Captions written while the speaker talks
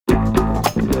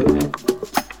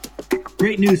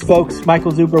Great news, folks.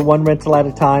 Michael Zuber, One Rental at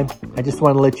a Time. I just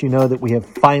want to let you know that we have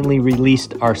finally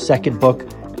released our second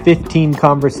book, 15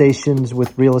 Conversations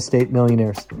with Real Estate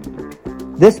Millionaires.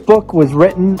 This book was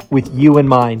written with you in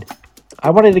mind.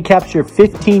 I wanted to capture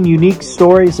 15 unique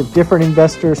stories of different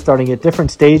investors starting at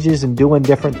different stages and doing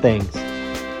different things.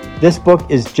 This book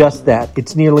is just that.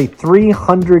 It's nearly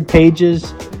 300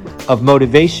 pages of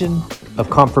motivation,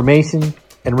 of confirmation,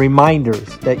 and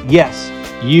reminders that yes,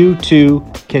 you too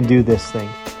can do this thing.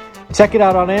 Check it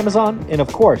out on Amazon, and of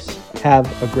course, have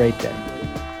a great day.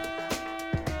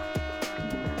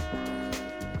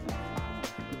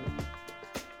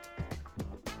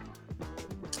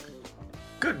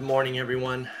 Good morning,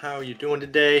 everyone. How are you doing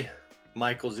today?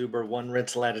 Michael Zuber, One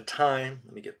Rental at a Time.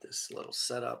 Let me get this little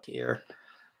set up here.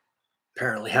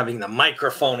 Apparently having the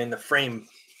microphone in the frame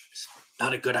is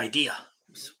not a good idea.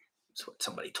 That's what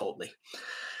somebody told me.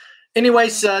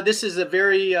 Anyways, this is a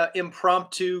very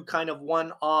impromptu kind of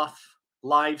one-off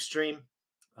live stream.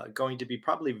 Going to be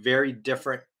probably very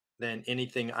different than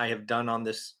anything I have done on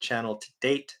this channel to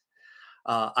date.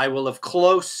 I will, of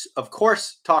course,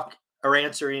 talk or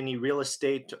answer any real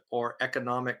estate or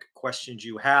economic questions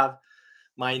you have.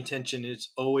 My intention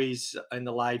is always in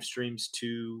the live streams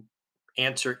to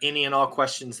answer any and all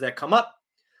questions that come up.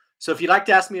 So if you'd like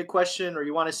to ask me a question or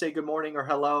you want to say good morning or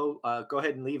hello, go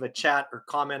ahead and leave a chat or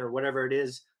comment or whatever it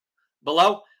is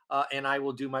below, and I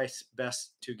will do my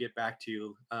best to get back to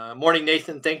you. Morning,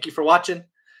 Nathan. Thank you for watching.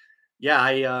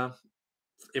 Yeah,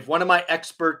 if one of my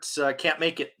experts can't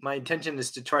make it, my intention is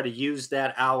to try to use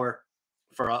that hour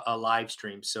for a live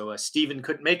stream. So Stephen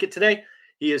couldn't make it today.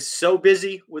 He is so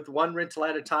busy with One Rental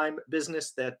at a Time business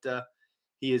that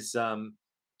he just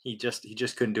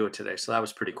couldn't do it today. So that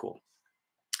was pretty cool.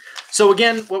 So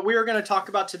again, what we are going to talk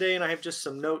about today, and I have just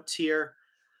some notes here,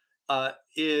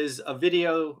 is a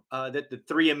video that the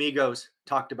three amigos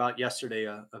talked about yesterday.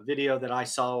 A video that I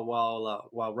saw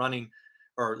while running,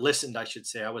 or listened, I should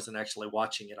say. I wasn't actually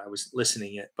watching it; I was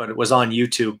listening it, but it was on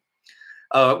YouTube.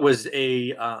 It was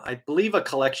I believe, a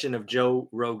collection of Joe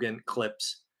Rogan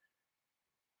clips.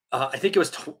 I think it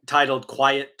was titled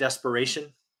 "Quiet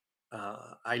Desperation."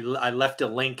 I left a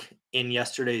link in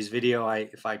yesterday's video.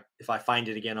 If I find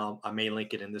it again, I may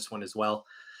link it in this one as well.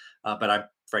 But I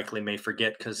frankly may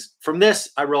forget, because from this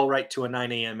I roll right to a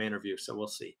 9 a.m. interview. So we'll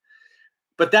see.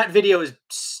 But that video is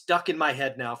stuck in my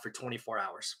head now for 24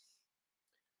 hours.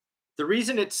 The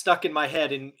reason it's stuck in my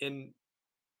head, and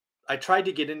I tried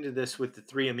to get into this with the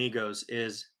three amigos,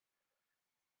 is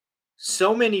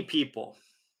so many people.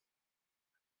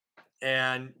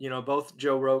 And both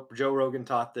Joe Rogan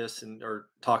taught this or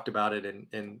talked about it,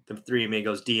 and the three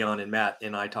amigos, Dion and Matt,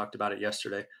 and I talked about it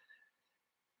yesterday.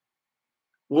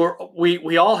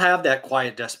 We all have that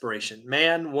quiet desperation.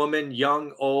 Man, woman,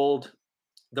 young, old.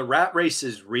 The rat race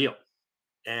is real.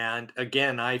 And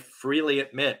again, I freely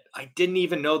admit, I didn't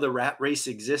even know the rat race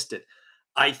existed.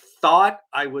 I thought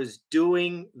I was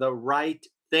doing the right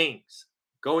things,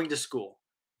 going to school,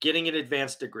 getting an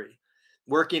advanced degree,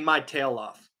 working my tail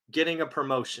off, getting a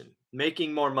promotion,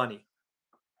 making more money,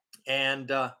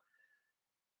 and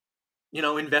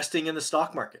investing in the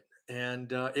stock market.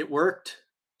 And it worked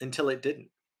until it didn't.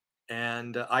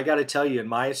 And I got to tell you, in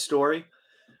my story,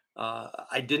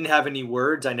 I didn't have any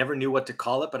words. I never knew what to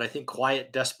call it, but I think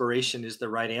quiet desperation is the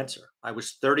right answer. I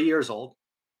was 30 years old.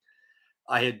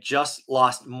 I had just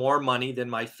lost more money than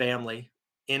my family,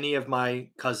 any of my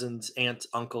cousins, aunts,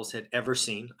 uncles had ever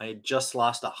seen. I had just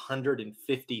lost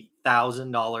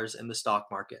 $150,000 in the stock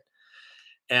market,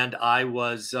 and I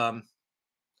was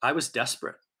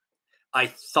desperate. I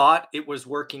thought it was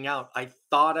working out. I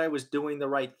thought I was doing the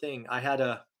right thing. I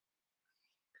don't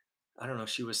know,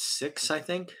 she was 6, I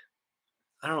think.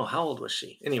 I don't know, how old was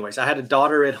she? Anyways, I had a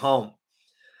daughter at home,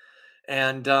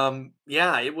 and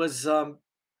yeah, it was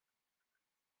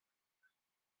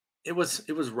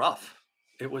rough.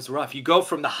 It was rough. You go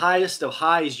from the highest of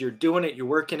highs, you're doing it, you're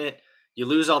working it, you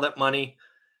lose all that money,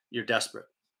 you're desperate.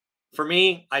 For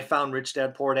me, I found Rich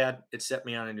Dad Poor Dad. It set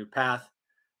me on a new path.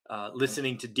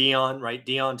 Listening to Dion, right?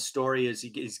 Dion's story is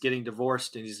he's getting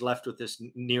divorced and he's left with this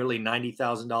nearly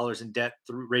 $90,000 in debt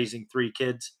through raising 3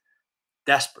 kids.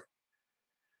 Desperate.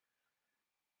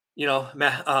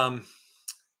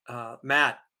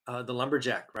 Matt, the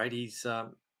lumberjack, right? He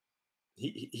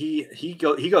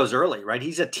goes early, right?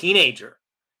 He's a teenager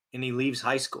and he leaves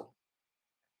high school.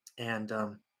 And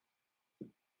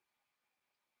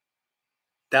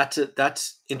that's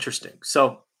interesting.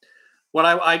 So what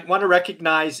I want to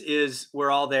recognize is we're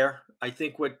all there. I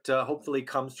think what hopefully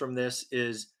comes from this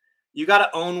is you got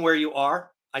to own where you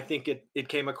are. I think it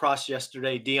came across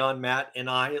yesterday, Dion, Matt, and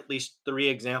I, at least 3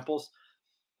 examples.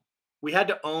 We had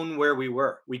to own where we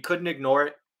were. We couldn't ignore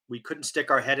it. We couldn't stick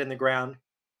our head in the ground.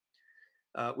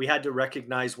 We had to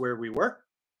recognize where we were.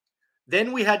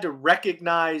 Then we had to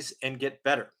recognize and get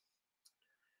better.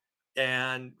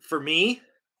 And for me,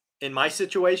 in my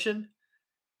situation,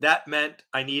 that meant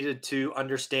I needed to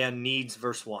understand needs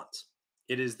versus wants.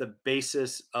 It is the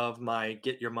basis of my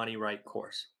Get Your Money Right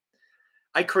course.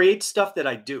 I create stuff that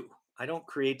I do. I don't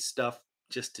create stuff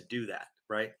just to do that,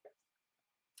 right?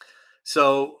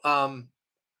 So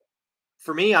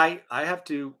for me, I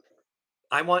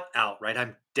want out, right?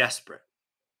 I'm desperate.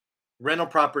 Rental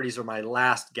properties are my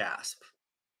last gasp.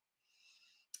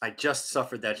 I just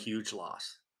suffered that huge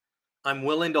loss. I'm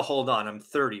willing to hold on. I'm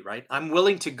 30, right? I'm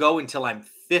willing to go until I'm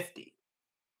 50.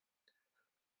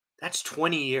 That's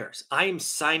 20 years. I am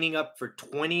signing up for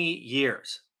 20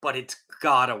 years, but it's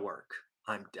gotta work.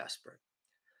 I'm desperate.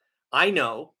 I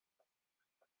know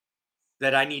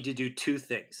that I need to do two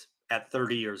things at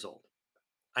 30 years old.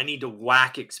 I need to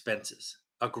whack expenses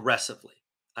aggressively.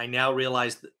 I now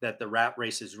realize that the rat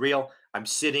race is real. I'm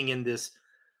sitting in this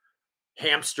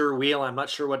hamster wheel. I'm not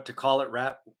sure what to call it.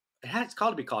 It's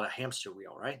called to be called a hamster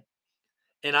wheel, right?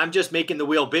 And I'm just making the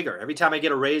wheel bigger. Every time I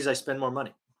get a raise, I spend more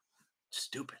money.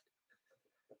 Stupid.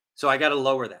 So I got to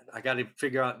lower that. I got to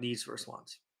figure out needs versus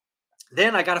wants.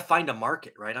 Then I got to find a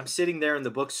market, right? I'm sitting there in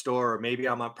the bookstore, or maybe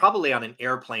I'm probably on an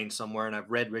airplane somewhere, and I've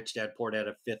read Rich Dad Poor Dad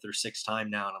a fifth or sixth time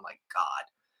now, and I'm like, God,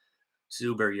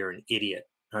 Zuber, you're an idiot,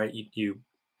 all right?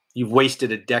 You've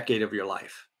wasted a decade of your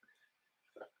life.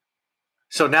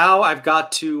 So now I've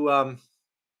got to,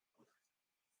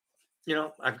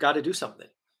 I've got to do something.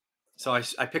 So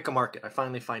I pick a market. I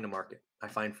finally find a market. I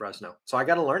find Fresno. So I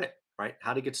got to learn it, right?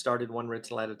 How to get started one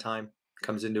rental at a time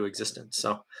comes into existence.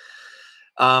 So,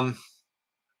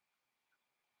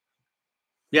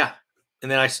 yeah.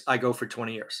 And then I go for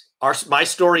 20 years. My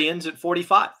story ends at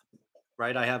 45,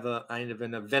 right? I have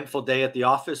an eventful day at the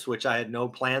office, which I had no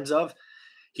plans of.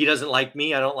 He doesn't like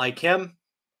me. I don't like him.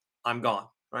 I'm gone,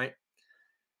 right?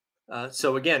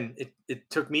 So again, it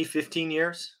took me 15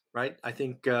 years, right? I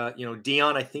think,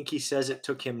 Dion, I think he says it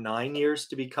took him 9 years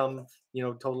to become,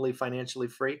 totally financially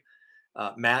free.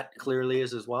 Matt clearly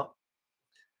is as well.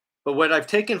 But what I've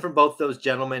taken from both those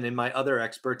gentlemen and my other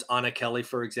experts, Anna Kelly,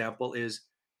 for example, is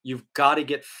you've got to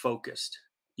get focused.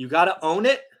 You got to own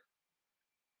it.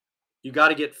 You got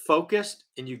to get focused,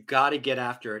 and you got to get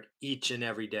after it each and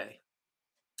every day.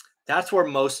 That's where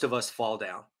most of us fall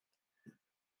down.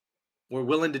 We're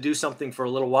willing to do something for a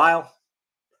little while,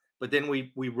 but then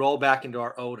we roll back into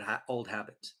our old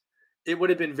habits. It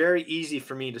would have been very easy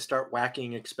for me to start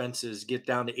whacking expenses, get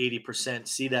down to 80%,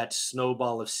 see that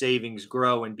snowball of savings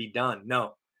grow and be done.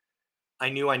 No,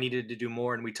 I knew I needed to do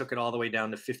more, and we took it all the way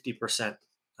down to 50%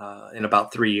 in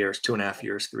about 3 years, 2.5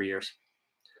 years, 3 years.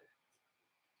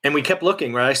 And we kept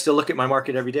looking, right? I still look at my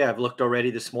market every day. I've looked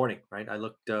already this morning, right? I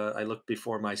looked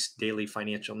before my daily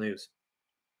financial news.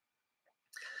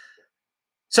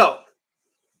 So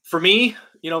for me,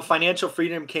 financial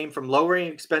freedom came from lowering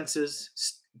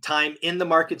expenses, time in the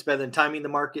market's better than timing the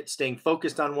market, staying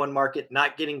focused on one market,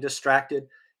 not getting distracted,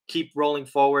 keep rolling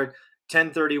forward,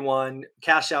 1031,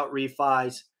 cash out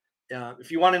refis. If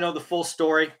you want to know the full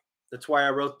story, that's why I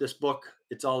wrote this book.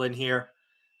 It's all in here.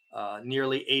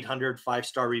 Nearly 800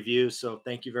 5-star reviews. So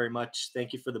thank you very much.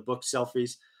 Thank you for the book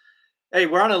selfies. Hey,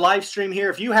 we're on a live stream here.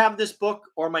 If you have this book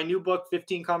or my new book,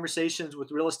 15 Conversations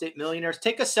with Real Estate Millionaires,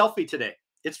 take a selfie today.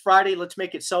 It's Friday. Let's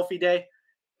make it selfie day.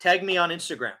 Tag me on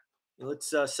Instagram.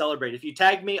 Let's celebrate. If you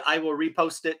tag me, I will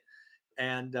repost it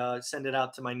and send it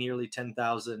out to my nearly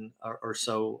 10,000 or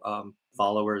so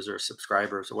followers or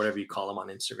subscribers or whatever you call them on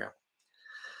Instagram.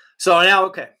 So now,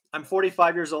 okay, I'm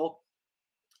 45 years old.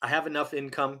 I have enough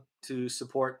income to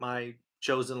support my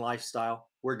chosen lifestyle.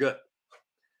 We're good.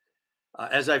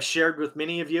 As I've shared with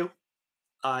many of you,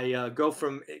 I go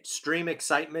from extreme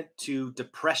excitement to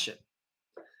depression.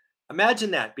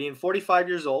 Imagine that, being 45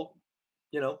 years old,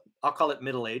 I'll call it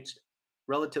middle-aged,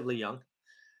 relatively young.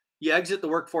 You exit the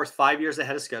workforce 5 years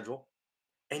ahead of schedule,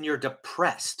 and you're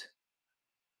depressed.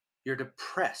 You're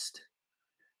depressed.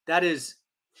 That is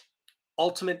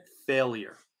ultimate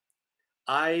failure.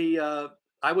 I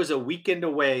was a weekend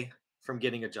away from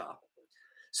getting a job.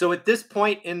 So at this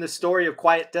point in the story of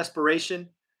quiet desperation,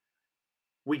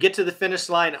 we get to the finish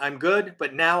line. I'm good,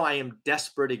 but now I am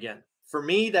desperate again. For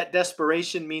me, that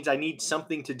desperation means I need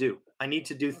something to do. I need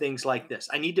to do things like this.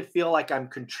 I need to feel like I'm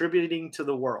contributing to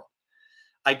the world.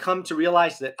 I come to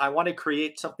realize that I want to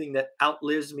create something that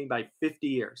outlives me by 50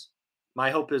 years.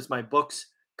 My hope is my books,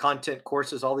 content,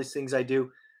 courses, all these things I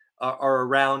do are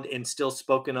around and still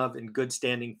spoken of in good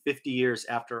standing 50 years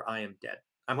after I am dead.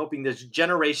 I'm hoping there's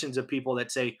generations of people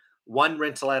that say, one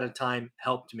rental at a time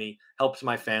helped me, helped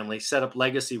my family set up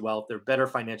legacy wealth or better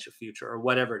financial future or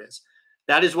whatever it is.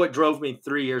 That is what drove me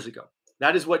 3 years ago.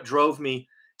 That is what drove me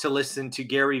to listen to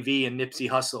Gary Vee and Nipsey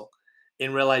Hussle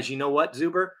and realize, you know what,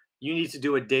 Zuber, you need to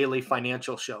do a daily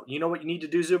financial show. You know what you need to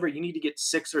do, Zuber? You need to get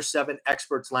 6 or 7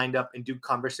 experts lined up and do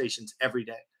conversations every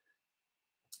day.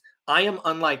 I am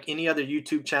unlike any other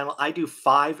YouTube channel. I do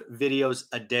 5 videos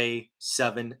a day,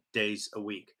 7 days a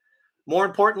week. More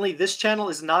importantly, this channel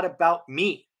is not about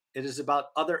me. It is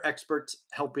about other experts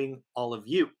helping all of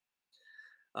you.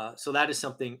 So that is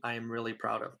something I am really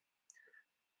proud of.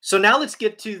 So now let's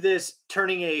get to this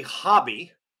turning a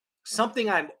hobby, something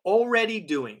I'm already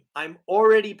doing, I'm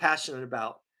already passionate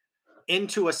about,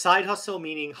 into a side hustle,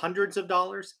 meaning hundreds of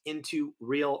dollars, into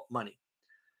real money.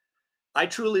 I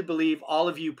truly believe all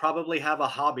of you probably have a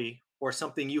hobby or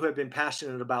something you have been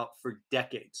passionate about for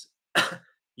decades.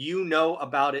 You know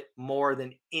about it more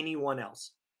than anyone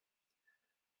else.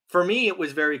 For me, it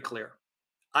was very clear.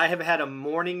 I have had a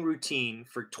morning routine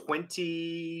for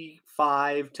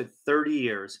 25 to 30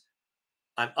 years.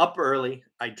 I'm up early,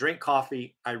 I drink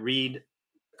coffee, I read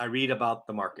about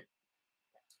the market.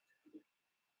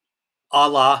 A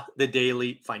la the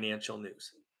daily financial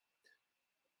news.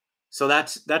 So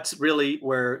that's really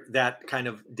where that kind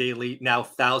of daily, now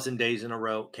 1,000 days in a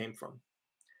row, came from.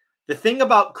 The thing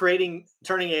about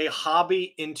turning a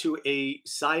hobby into a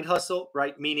side hustle,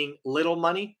 right, meaning little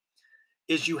money,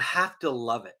 is you have to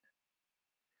love it.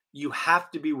 You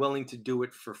have to be willing to do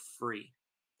it for free.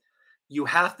 You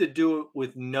have to do it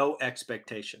with no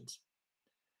expectations.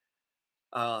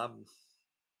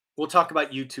 We'll talk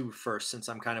about YouTube first, since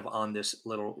I'm kind of on this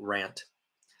little rant.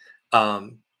 But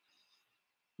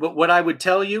what I would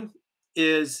tell you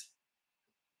is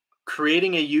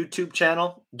creating a YouTube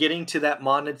channel, getting to that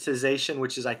monetization,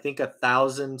 which is, I think,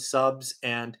 1,000 subs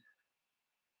and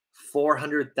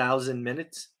 400,000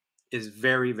 minutes, is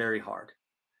very, very hard.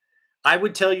 I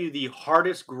would tell you the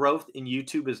hardest growth in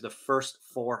YouTube is the first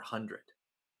 400.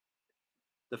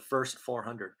 The first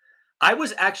 400. I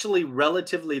was actually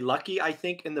relatively lucky, I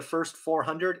think, in the first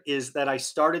 400, is that I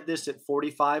started this at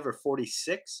 45 or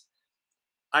 46.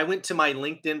 I went to my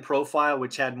LinkedIn profile,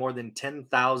 which had more than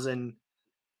 10,000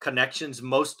 connections.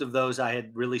 Most of those I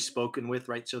had really spoken with,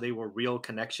 right? So they were real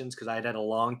connections because I had a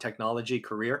long technology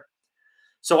career.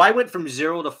 So I went from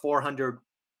 0 to 400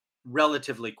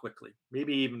 relatively quickly,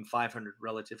 maybe even 500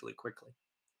 relatively quickly.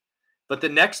 But the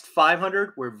next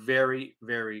 500 were very,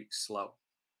 very slow.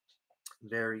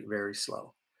 Very, very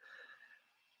slow.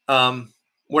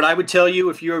 What I would tell you,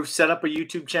 if you've set up a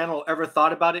YouTube channel or ever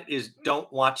thought about it, is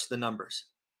don't watch the numbers.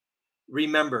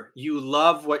 Remember, you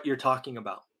love what you're talking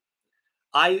about.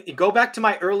 I go back to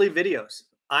my early videos.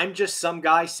 I'm just some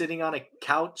guy sitting on a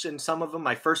couch, and some of them,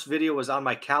 my first video was on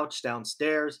my couch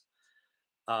downstairs.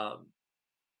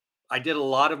 I did a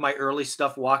lot of my early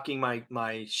stuff walking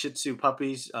my Shih Tzu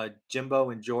puppies, Jimbo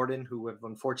and Jordan, who have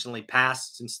unfortunately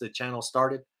passed since the channel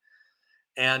started.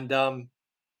 And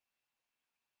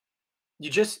you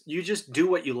just do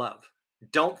what you love.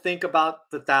 Don't think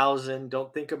about the 1,000.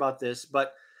 Don't think about this,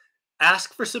 but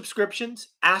ask for subscriptions,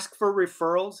 ask for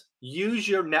referrals, use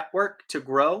your network to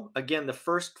grow. Again, the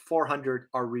first 400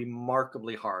 are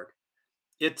remarkably hard.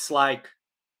 It's like,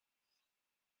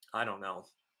 I don't know.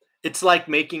 It's like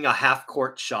making a half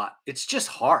court shot. It's just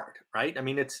hard, right? I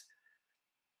mean,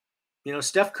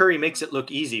 Steph Curry makes it look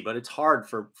easy, but it's hard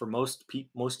for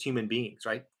most human beings,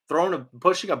 right?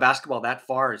 Pushing a basketball that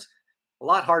far is a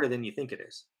lot harder than you think it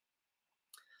is.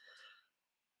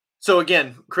 So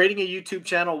again, creating a YouTube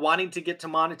channel, wanting to get to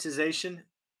monetization,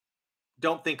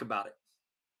 don't think about it.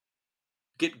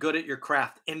 Get good at your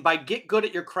craft. And by get good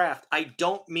at your craft, I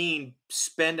don't mean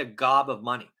spend a gob of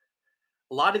money.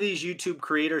 A lot of these YouTube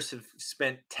creators have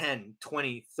spent $10,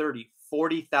 $20, $30,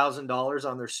 $40,000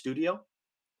 on their studio.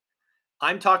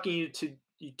 I'm talking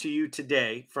to you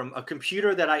today from a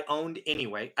computer that I owned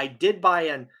anyway. I did buy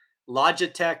an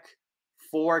Logitech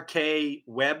 4K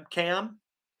webcam.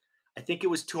 I think it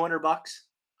was $200.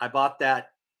 I bought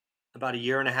that about a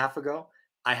year and a half ago.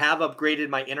 I have upgraded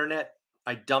my internet.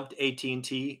 I dumped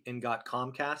AT&T and got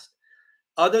Comcast.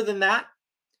 Other than that,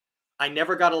 I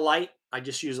never got a light. I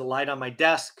just use a light on my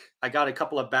desk. I got a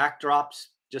couple of backdrops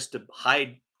just to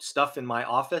hide stuff in my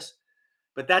office,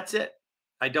 but that's it.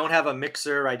 I don't have a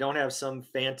mixer. I don't have some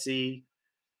fancy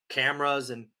cameras,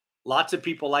 and lots of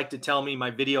people like to tell me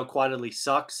my video quality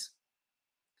sucks.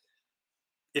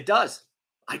 It does.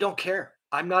 I don't care.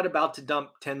 I'm not about to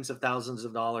dump tens of thousands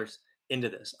of dollars into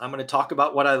this. I'm going to talk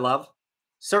about what I love,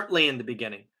 certainly in the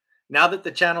beginning. Now that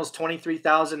the channel's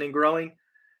 23,000 and growing,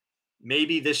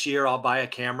 maybe this year I'll buy a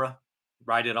camera,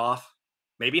 write it off.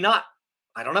 Maybe not.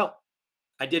 I don't know.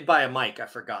 I did buy a mic. I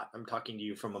forgot. I'm talking to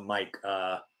you from a mic.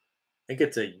 I think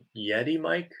it's a Yeti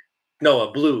mic. No,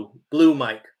 a blue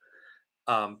mic.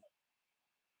 Um,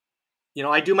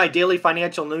 I do my daily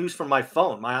financial news from my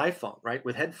phone, my iPhone, right,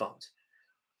 with headphones.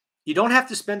 You don't have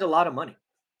to spend a lot of money.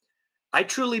 I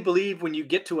truly believe when you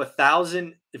get to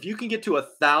 1,000, if you can get to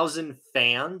 1,000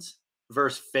 fans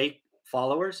versus fake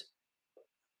followers,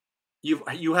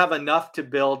 you have enough to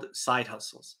build side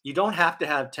hustles. You don't have to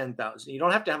have 10,000. You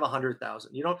don't have to have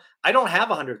 100,000. You don't. I don't have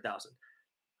 100,000.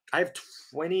 I have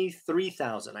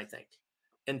 23,000, I think.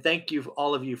 And thank you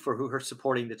all of you for who are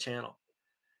supporting the channel.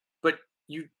 But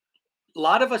you a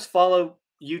lot of us follow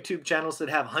YouTube channels that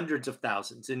have hundreds of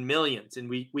thousands and millions, and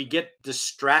we get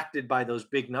distracted by those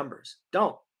big numbers.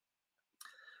 Don't.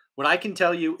 What I can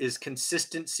tell you is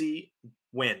consistency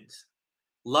wins.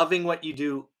 Loving what you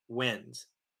do wins.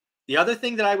 The other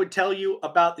thing that I would tell you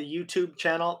about the YouTube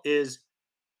channel is,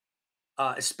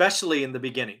 especially in the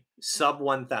beginning, sub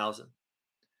 1,000,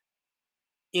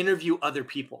 interview other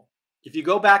people. If you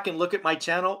go back and look at my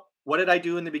channel, what did I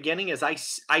do in the beginning? Is I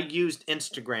used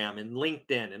Instagram and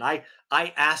LinkedIn, and I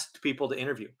asked people to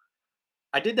interview.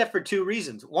 I did that for two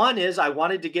reasons. One is I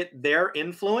wanted to get their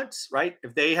influence, right?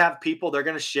 If they have people, they're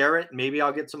going to share it. Maybe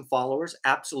I'll get some followers.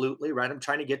 Absolutely, right? I'm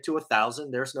trying to get to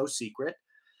 1,000. There's no secret.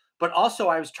 But also,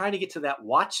 I was trying to get to that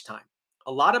watch time.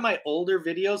 A lot of my older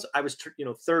videos, I was,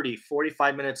 30,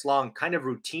 45 minutes long, kind of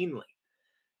routinely.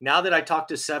 Now that I talk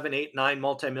to 7, 8, 9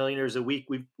 multimillionaires a week,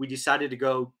 we decided to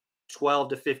go 12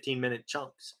 to 15-minute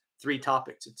chunks, 3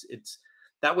 topics. It's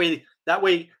that way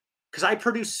because I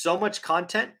produce so much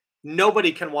content,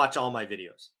 nobody can watch all my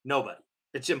videos. Nobody.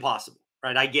 It's impossible,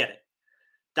 right? I get it.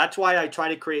 That's why I try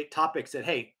to create topics that,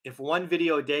 hey, if one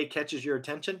video a day catches your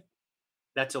attention,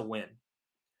 that's a win.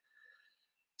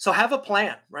 So have a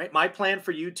plan, right? My plan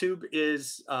for YouTube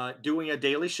is doing a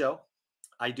daily show.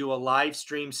 I do a live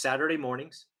stream Saturday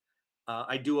mornings.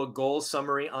 I do a goal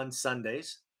summary on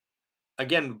Sundays.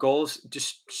 Again, goals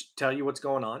just tell you what's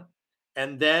going on.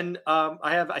 And then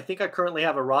I think I currently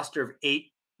have a roster of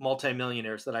 8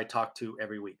 multimillionaires that I talk to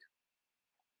every week.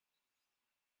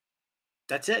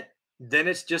 That's it. Then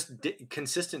it's just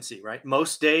consistency, right?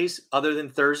 Most days, other than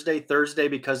Thursday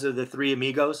because of the 3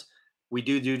 amigos, we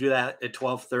do that at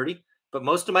 12:30. But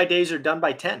most of my days are done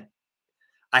by 10.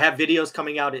 I have videos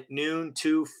coming out at noon,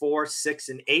 2, 4, 6,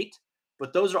 and 8,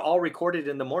 but those are all recorded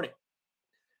in the morning.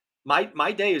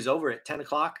 My day is over at 10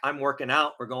 o'clock. I'm working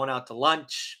out. We're going out to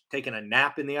lunch, taking a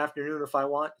nap in the afternoon if I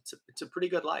want. It's a pretty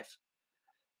good life.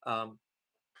 Um,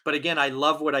 but again, I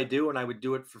love what I do, and I would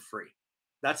do it for free.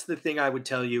 That's the thing I would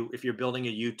tell you if you're building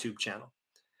a YouTube channel.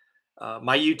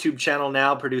 My YouTube channel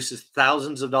now produces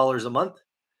thousands of dollars a month.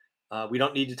 We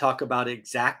don't need to talk about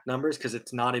exact numbers because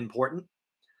it's not important.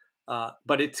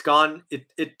 But it's gone.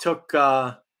 It took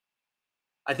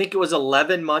I think it was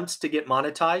 11 months to get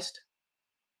monetized.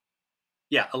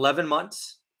 Yeah, 11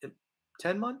 months.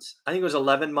 10 months? I think it was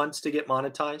 11 months to get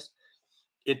monetized.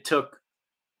 It took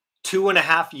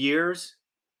 2.5 years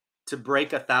to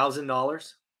break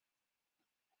 $1,000.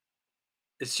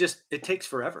 It's just it takes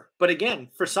forever. But again,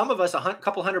 for some of us,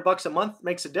 couple $100 a month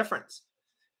makes a difference.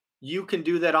 You can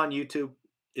do that on YouTube.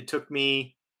 It took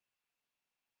me.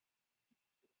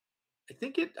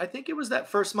 I think it was that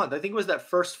first month. I think it was that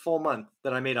first full month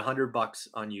that I made $100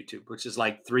 on YouTube, which is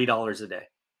like $3 a day.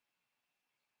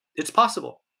 It's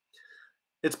possible.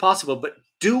 It's possible, but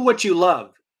do what you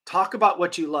love. Talk about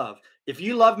what you love. If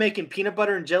you love making peanut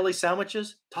butter and jelly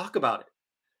sandwiches, talk about it.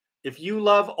 If you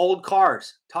love old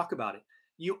cars, talk about it.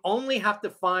 You only have to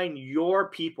find your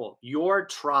people, your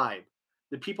tribe,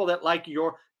 the people that like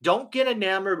your. Don't get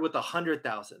enamored with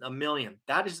 100,000, a million.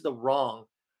 That is the wrong.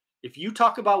 If you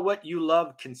talk about what you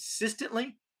love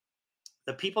consistently,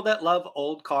 the people that love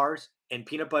old cars and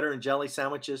peanut butter and jelly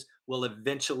sandwiches will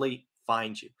eventually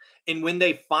find you. And when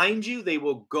they find you, they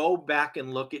will go back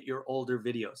and look at your older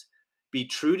videos. Be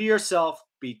true to yourself,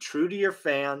 be true to your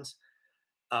fans.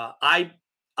 I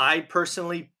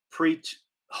personally preach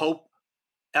hope,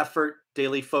 effort,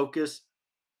 daily focus,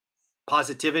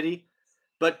 positivity.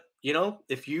 But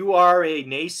if you are a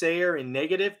naysayer and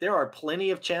negative, there are plenty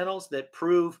of channels that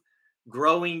prove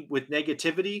growing with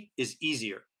negativity is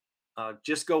easier.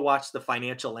 Just go watch the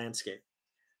financial landscape.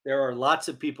 There are lots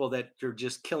of people that are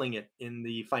just killing it in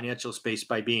the financial space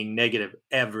by being negative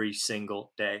every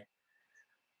single day.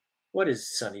 What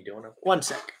is Sonny doing? One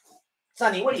sec.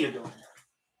 Sonny, what are you doing?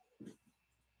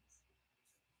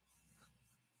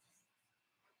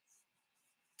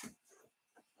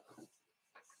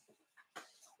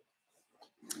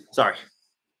 Sorry.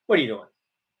 What are you doing?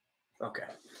 Okay.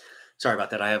 Sorry about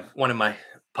that. I have one of my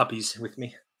puppies with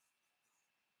me.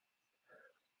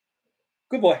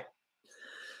 Good boy.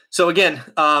 So again,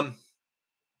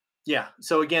 yeah.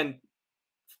 So again,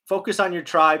 focus on your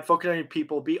tribe, focus on your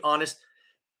people, be honest.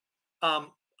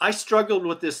 I struggled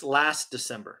with this last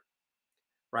December,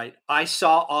 right? I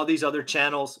saw all these other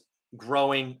channels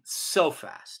growing so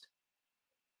fast.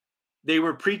 They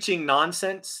were preaching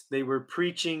nonsense. They were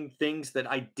preaching things that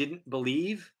I didn't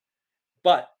believe,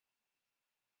 but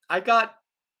I got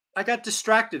I got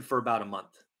distracted for about a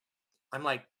month. I'm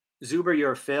like, Zuber,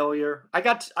 you're a failure.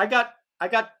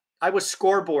 I was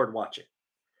scoreboard watching,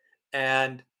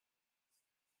 and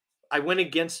I went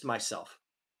against myself,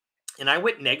 and I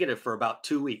went negative for about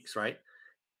 2 weeks, right?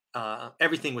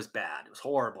 Everything was bad. It was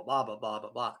horrible, blah, blah, blah,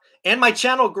 blah, blah. And my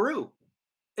channel grew.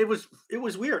 It was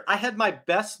weird. I had my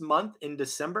best month in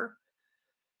December.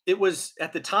 It was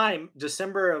at the time,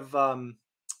 December of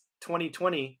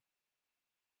 2020,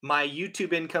 my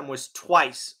YouTube income was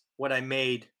twice what I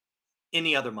made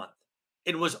any other month.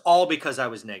 It was all because I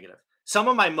was negative. Some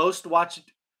of my most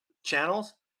watched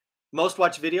channels, most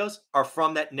watched videos are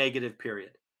from that negative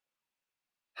period.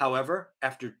 However,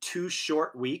 after 2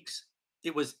 short weeks,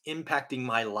 it was impacting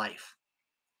my life.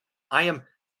 I am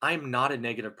I am not a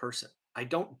negative person. I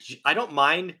don't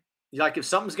mind, like, if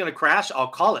something's going to crash, I'll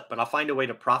call it, but I'll find a way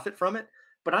to profit from it.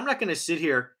 But I'm not going to sit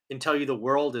here and tell you the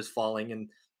world is falling and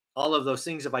all of those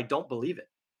things if I don't believe it.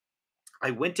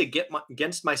 I went to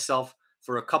against myself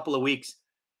for a couple of weeks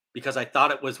because I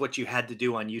thought it was what you had to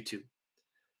do on YouTube.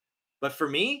 But for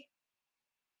me,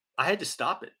 I had to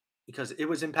stop it because it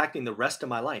was impacting the rest of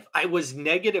my life. I was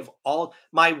negative all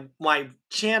my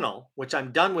channel, which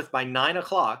I'm done with by 9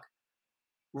 o'clock,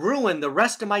 ruined the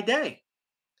rest of my day.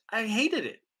 I hated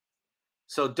it.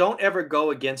 So don't ever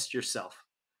go against yourself.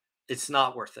 It's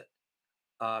not worth it.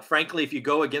 Frankly, if you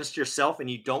go against yourself and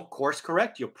you don't course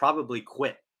correct, you'll probably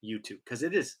quit YouTube because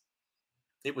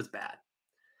it was bad.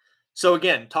 So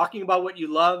again, talking about what you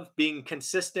love, being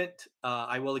consistent.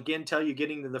 I will again tell you,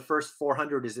 getting to the first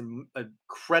 400 is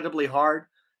incredibly hard.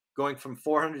 Going from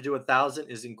 400 to 1,000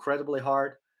 is incredibly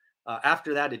hard.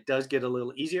 After that, it does get a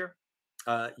little easier.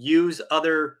 Use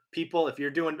other people. If you're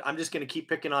doing, I'm just going to keep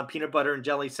picking on peanut butter and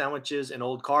jelly sandwiches and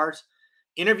old cars.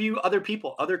 Interview other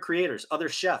people, other creators, other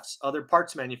chefs, other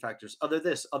parts manufacturers, other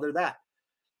this, other that.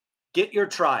 Get your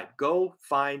tribe. Go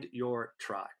find your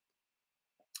tribe.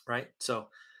 Right. So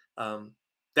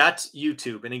that's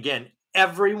YouTube. And again,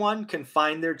 everyone can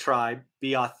find their tribe.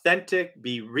 Be authentic,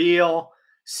 be real,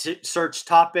 search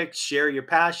topics, share your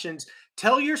passions,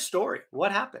 tell your story.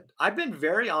 What happened? I've been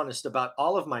very honest about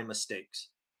all of my mistakes.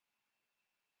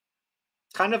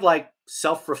 Kind of like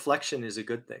self-reflection is a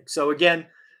good thing. So again,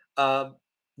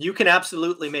 you can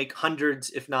absolutely make hundreds,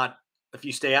 if not, if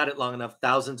you stay at it long enough,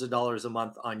 thousands of dollars a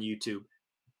month on YouTube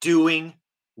doing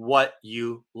what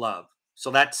you love.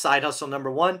 So that's side hustle number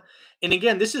one. And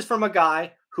again, this is from a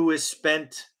guy who has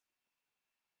spent,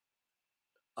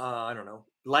 I don't know,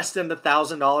 less than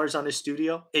 $1,000 on his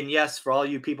studio. And yes, for all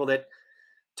you people that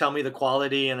tell me the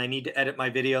quality and I need to edit my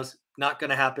videos, not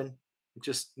going to happen.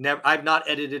 Just never. I've not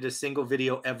edited a single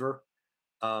video ever.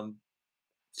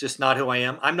 It's just not who I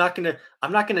am. I'm not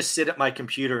gonna sit at my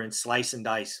computer and slice and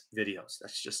dice videos.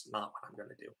 That's just not what I'm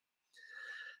gonna do.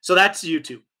 So that's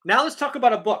YouTube. Now let's talk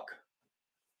about a book.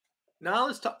 Now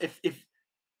let's talk. If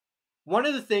one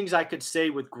of the things I could say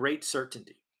with great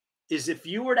certainty is if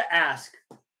you were to ask,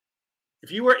 if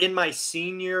you were in my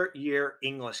senior year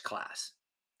English class,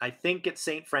 I think at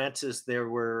St. Francis there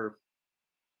were,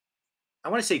 I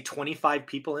want to say 25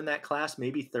 people in that class,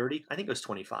 maybe 30. I think it was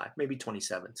 25, maybe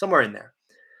 27, somewhere in there.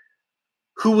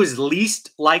 Who was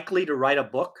least likely to write a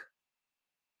book,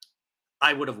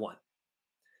 I would have won.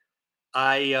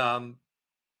 I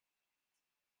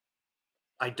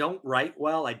I don't write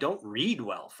well. I don't read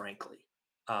well, frankly.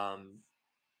 Um,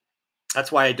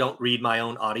 that's why I don't read my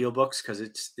own audiobooks because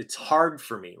it's hard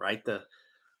for me, right?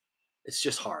 It's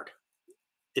just hard.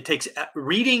 It takes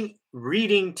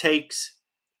reading takes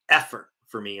effort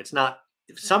for me. It's not,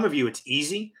 some of you it's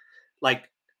easy. Like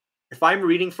if I'm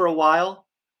reading for a while,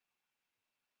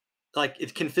 like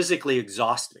it can physically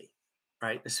exhaust me,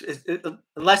 right?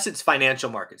 Unless it's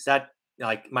financial markets, that,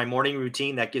 like my morning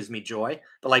routine, that gives me joy.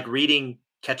 But like reading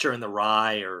Catcher in the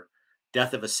Rye or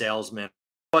Death of a Salesman,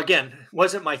 well, again,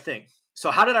 wasn't my thing.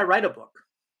 So how did I write a book?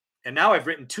 And now I've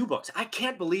written 2 books. I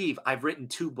can't believe I've written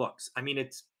 2 books. I mean,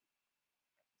 it's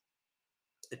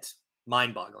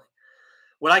mind-boggling.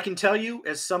 What I can tell you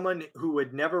as someone who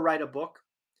would never write a book,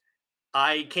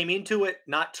 I came into it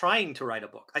not trying to write a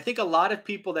book. I think a lot of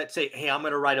people that say, "Hey, I'm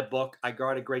going to write a book. I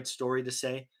got a great story to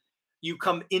say." You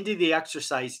come into the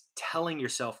exercise telling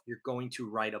yourself you're going to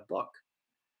write a book.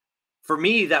 For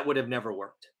me, that would have never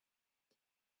worked.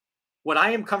 What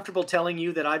I am comfortable telling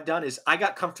you that I've done is I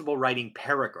got comfortable writing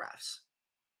paragraphs.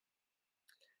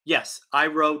 Yes, I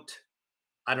wrote,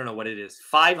 I don't know what it is,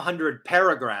 500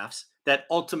 paragraphs that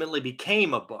ultimately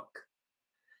became a book.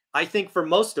 I think for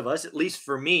most of us, at least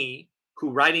for me, who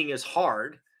writing is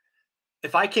hard,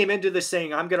 if I came into this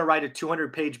saying I'm going to write a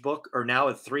 200-page book or now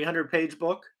a 300-page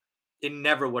book, it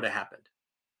never would have happened.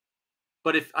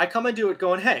 But if I come into it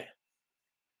going, hey,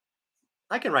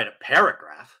 I can write a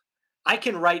paragraph, I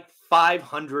can write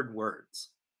 500 words.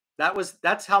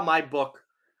 That's how my book,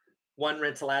 One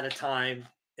Rental at a Time,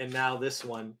 and now this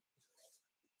one,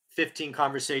 15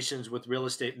 Conversations with Real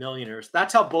Estate Millionaires.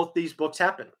 That's how both these books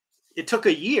happened. It took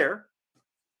a year.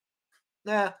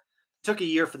 It took a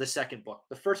year for the second book.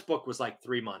 The first book was like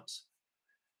 3 months.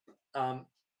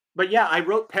 But yeah, I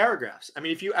wrote paragraphs. I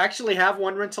mean, if you actually have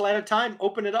One Rental at a Time,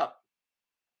 open it up.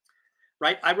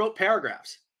 Right? I wrote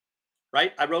paragraphs.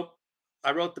 Right? I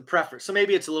wrote the preface. So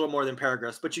maybe it's a little more than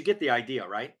paragraphs, but you get the idea,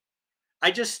 right?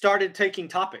 I just started taking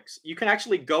topics. You can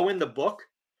actually go in the book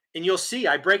and you'll see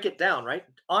I break it down, right?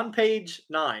 On page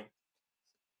 9,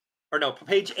 or no,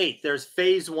 page 8, there's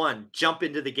phase 1, jump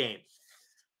into the game.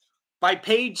 By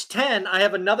page 10, I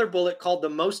have another bullet called the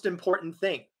most important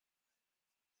thing.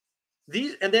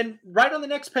 These, and then right on the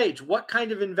next page, what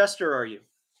kind of investor are you?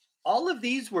 All of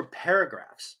these were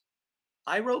paragraphs.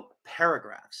 I wrote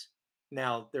paragraphs.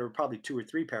 Now, there were probably 2 or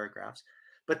 3 paragraphs,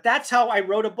 but that's how I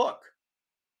wrote a book.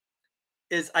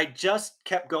 Is I just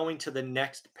kept going to the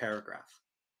next paragraph.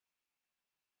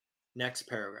 Next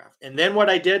paragraph. And then what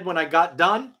I did when I got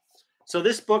done, so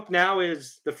this book now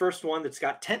is the first one that's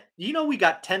got 10, we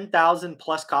got 10,000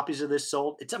 plus copies of this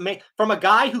sold. It's amazing. From a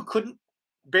guy who couldn't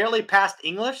barely pass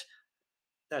English,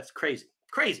 that's crazy.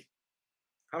 Crazy.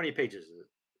 How many pages is it?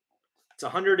 It's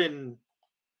 100 and,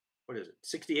 what is it,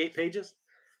 68 pages?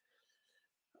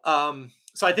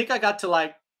 So I think I got to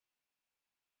like,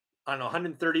 I don't know,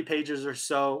 130 pages or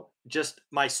so, just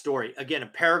my story. Again, a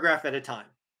paragraph at a time.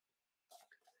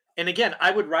 And again,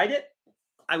 I would write it,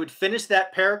 I would finish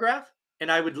that paragraph,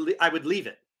 and I would leave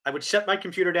it. I would shut my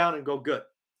computer down and go, good.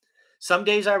 Some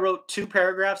days I wrote 2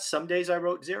 paragraphs, some days I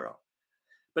wrote 0.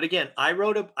 But again,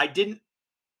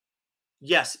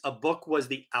 yes, a book was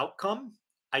the outcome.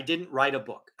 I didn't write a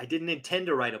book. I didn't intend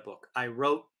to write a book. I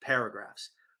wrote paragraphs.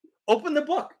 Open the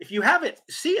book. If you have it,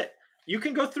 see it. You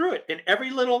can go through it. And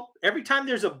every time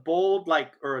there's a bold,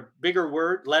 or a bigger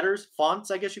word, letters,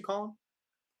 fonts, I guess you call them,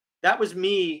 that was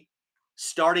me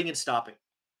starting and stopping.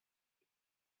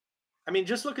 I mean,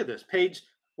 just look at this. Page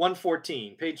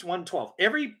 114, page 112.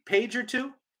 Every page or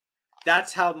two,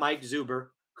 that's how Mike Zuber,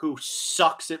 who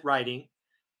sucks at writing,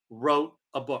 wrote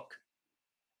a book.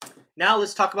 Now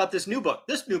let's talk about this new book.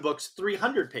 This new book's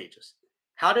 300 pages.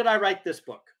 How did I write this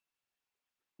book?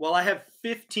 Well, I have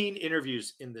 15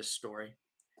 interviews in this story.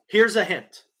 Here's a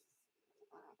hint.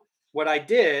 What I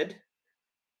did,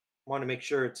 I want to make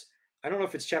sure I don't know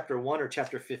if it's chapter 1 or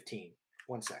chapter 15.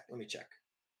 One sec, let me check.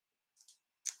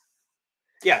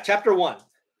 Yeah, chapter 1.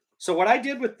 So what I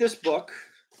did with this book,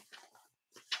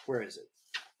 where is it?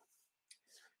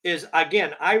 Is,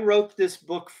 again, I wrote this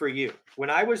book for you.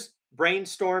 When I was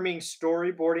brainstorming,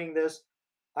 storyboarding this,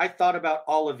 I thought about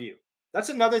all of you. That's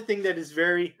another thing that is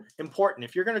very important.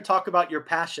 If you're going to talk about your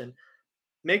passion,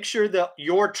 make sure that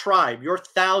your tribe, your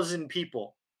 1,000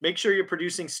 people, make sure you're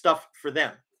producing stuff for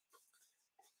them.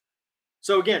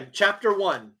 So again, chapter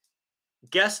 1,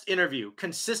 guest interview.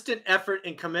 Consistent effort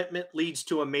and commitment leads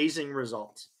to amazing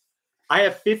results. I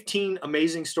have 15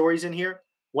 amazing stories in here.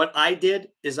 What I did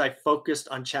is I focused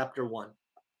on chapter 1.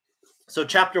 So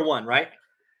chapter 1, right?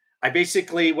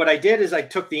 What I did is I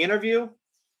took the interview,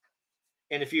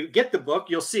 and if you get the book,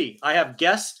 you'll see I have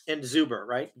guest and Zuber,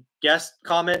 right? Guest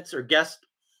comments or guest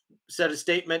said a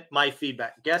statement, my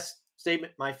feedback. Guest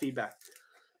statement, my feedback.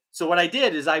 So what I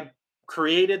did is I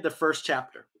created the first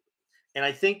chapter, and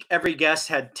I think every guest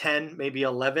had 10, maybe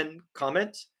 11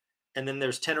 comments, and then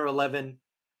there's 10 or 11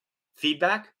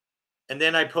 feedback. And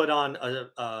then I put on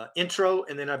a intro,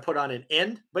 and then I put on an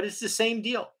end, but it's the same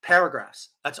deal. Paragraphs.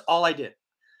 That's all I did.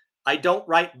 I don't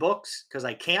write books because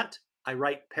I can't. I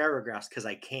write paragraphs because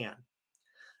I can.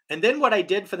 And then what I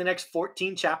did for the next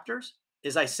 14 chapters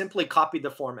is I simply copied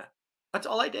the format. That's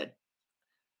all I did.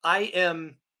 I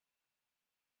am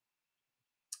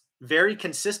very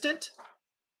consistent,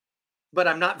 but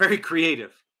I'm not very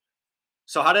creative.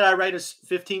 So how did I write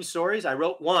 15 stories? I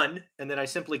wrote 1, and then I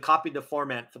simply copied the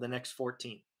format for the next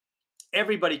 14.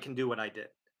 Everybody can do what I did.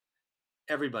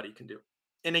 Everybody can do.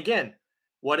 And again,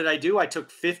 what did I do? I took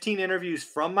 15 interviews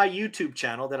from my YouTube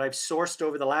channel that I've sourced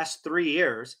over the last 3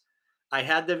 years. I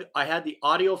had the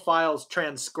audio files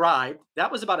transcribed.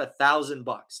 That was about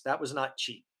 $1,000. That was not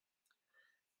cheap.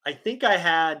 I think I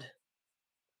had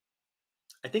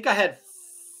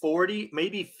 40,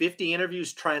 maybe 50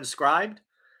 interviews transcribed.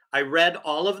 I read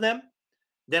all of them.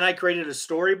 Then I created a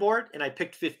storyboard and I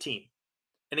picked 15.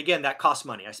 And again, that cost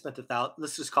money. I spent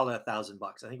let's just call it $1,000.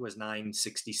 I think it was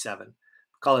 967.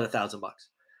 Call it $1,000.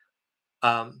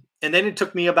 And then it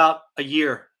took me about a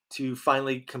year to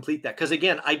finally complete that. Because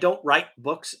again, I don't write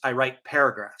books, I write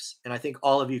paragraphs. And I think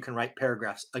all of you can write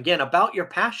paragraphs, again, about your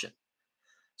passion.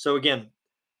 So again,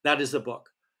 that is the book.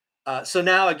 So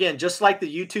now, again, just like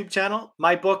the YouTube channel,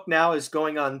 my book now is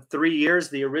going on 3 years,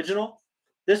 the original.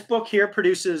 This book here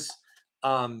produces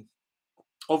over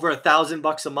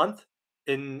 $1,000 a month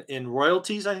in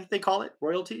royalties, I think they call it,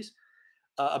 royalties.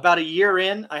 About a year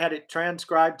in, I had it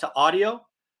transcribed to audio.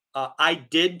 I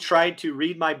did try to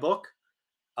read my book.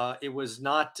 It was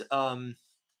not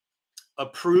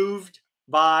approved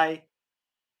by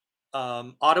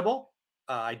Audible.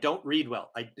 I don't read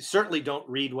well. I certainly don't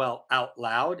read well out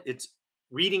loud.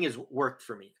 Reading is work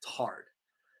for me. It's hard.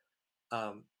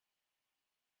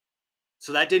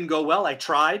 So that didn't go well. I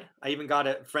tried. I even got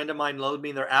a friend of mine load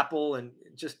me their Apple, and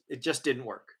it just didn't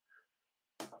work.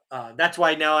 That's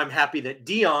why now I'm happy that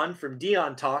Dion from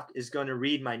Dion Talk is going to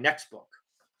read my next book.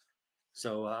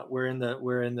 So we're in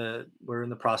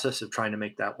the process of trying to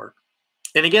make that work.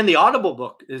 And again, the Audible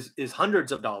book is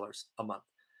hundreds of dollars a month.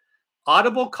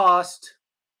 Audible cost,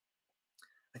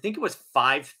 I think it was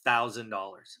 $5,000.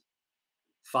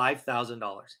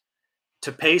 $5,000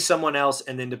 to pay someone else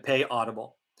and then to pay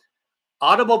Audible.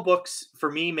 Audible books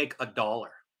for me make $1.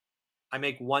 I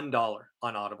make $1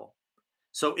 on Audible.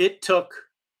 So it took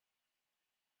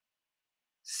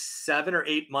 7 or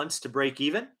 8 months to break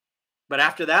even. But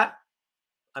after that,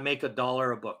 I make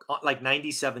 $1 a book, like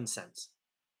 97 cents.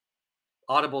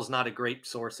 Audible's not a great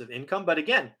source of income, but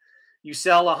again, you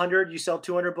sell 100, you sell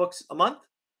 200 books a month.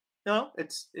 No,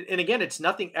 and again, it's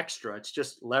nothing extra. It's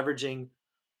just leveraging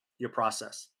your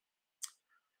process.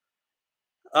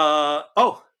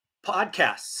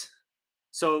 Podcasts.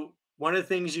 So one of the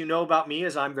things you know about me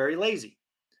is I'm very lazy.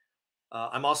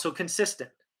 I'm also consistent.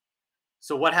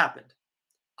 So what happened?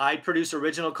 I produce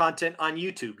original content on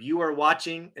YouTube. You are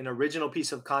watching an original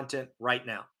piece of content right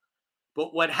now.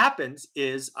 But what happens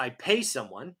is I pay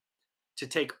someone to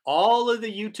take all of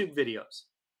the YouTube videos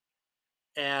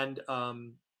and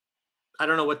I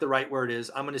don't know what the right word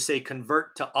is. I'm going to say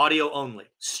convert to audio only,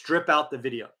 strip out the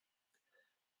video.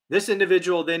 This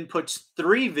individual then puts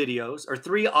 3 videos or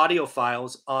 3 audio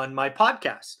files on my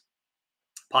podcast.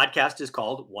 Podcast is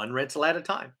called One Rental at a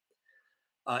Time.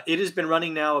 It has been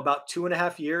running now about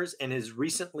 2.5 years and has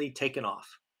recently taken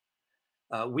off.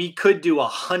 We could do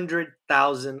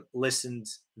 100,000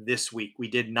 listens this week. We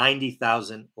did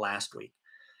 90,000 last week.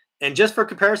 And just for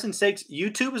comparison's sakes,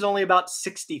 YouTube is only about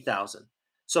 60,000.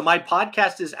 So my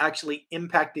podcast is actually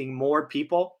impacting more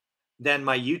people than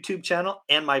my YouTube channel.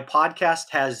 And my podcast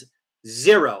has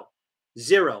zero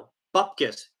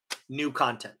bupkis new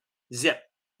content. Zip,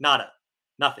 nada,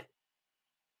 nothing.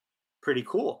 Pretty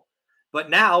cool. But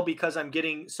now, because I'm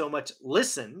getting so much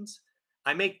listens,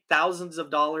 I make thousands of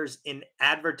dollars in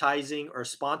advertising or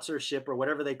sponsorship or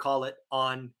whatever they call it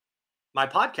on my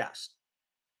podcast.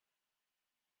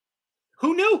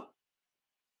 Who knew?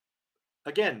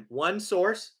 Again, one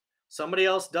source, somebody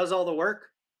else does all the work.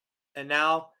 And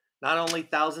now not only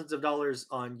thousands of dollars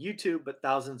on YouTube, but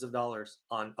thousands of dollars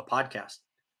on a podcast.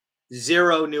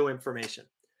 Zero new information.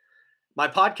 My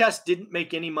podcast didn't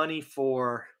make any money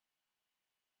for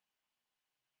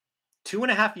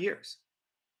 2.5 years.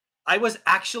 I was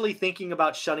actually thinking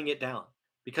about shutting it down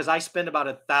because I spend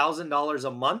about $1,000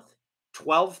 a month,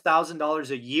 $12,000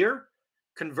 a year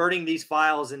converting these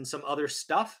files and some other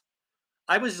stuff.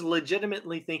 I was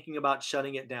legitimately thinking about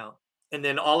shutting it down. And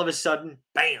then all of a sudden,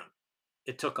 bam,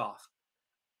 it took off.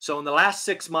 So in the last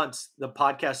 6 months, the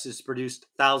podcast has produced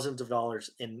thousands of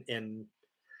dollars in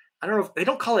I don't know if they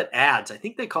don't call it ads. I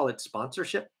think they call it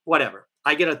sponsorship, whatever.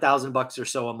 I get $1,000 or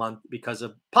so a month because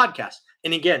of podcasts.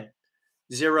 And again,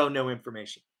 zero, no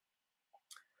information.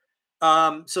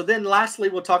 So then lastly,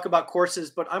 we'll talk about courses,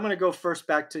 but I'm going to go first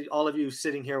back to all of you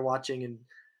sitting here watching and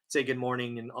say good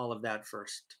morning and all of that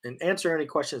first and answer any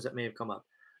questions that may have come up.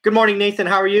 Good morning, Nathan.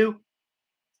 How are you?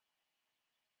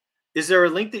 Is there a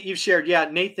link that you've shared? Yeah,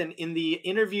 Nathan, in the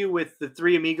interview with the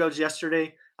 3 amigos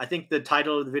yesterday, I think the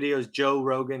title of the video is Joe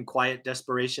Rogan, Quiet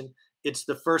Desperation. It's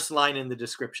the first line in the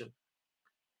description.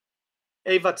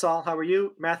 Hey, Vatsal, how are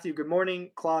you? Matthew, good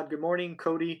morning. Claude, good morning.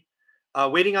 Cody,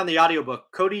 waiting on the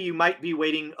audiobook. Cody, you might be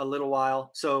waiting a little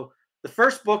while. So the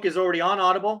first book is already on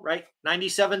Audible, right?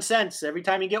 97 cents every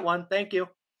time you get one. Thank you.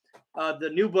 The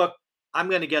new book, I'm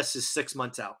going to guess, is 6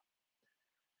 months out.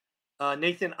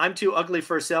 Nathan, I'm too ugly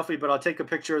for a selfie, but I'll take a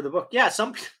picture of the book. Yeah,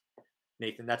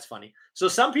 Nathan, that's funny. So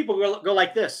some people go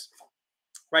like this,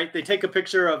 right? They take a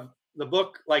picture of the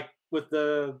book, like with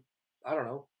the, I don't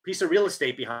know, piece of real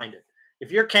estate behind it.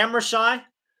 If you're camera shy,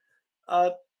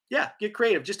 uh, yeah, get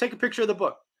creative. Just take a picture of the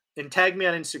book and tag me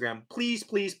on Instagram. Please,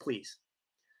 please, please.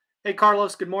 Hey,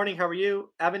 Carlos, good morning. How are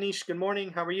you? Avanish, good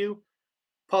morning. How are you?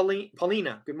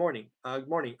 Paulina, good morning. Good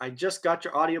morning. I just got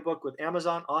your audiobook with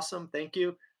Amazon. Awesome. Thank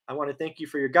you. I want to thank you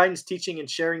for your guidance, teaching, and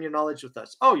sharing your knowledge with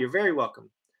us. Oh, you're very welcome.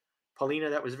 Paulina,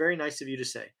 that was very nice of you to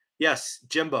say. Yes,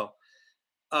 Jimbo.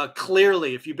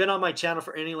 Clearly, if you've been on my channel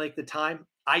for any length of time,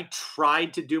 I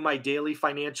tried to do my daily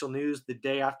financial news the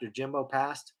day after Jimbo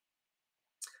passed.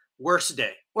 Worst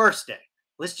day.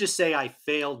 Let's just say I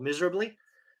failed miserably,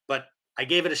 but I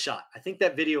gave it a shot. I think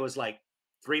that video was like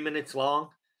 3 minutes long.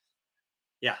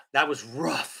 Yeah, that was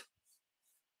rough.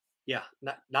 Yeah,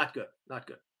 not good. Not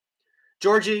good.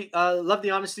 Georgie, love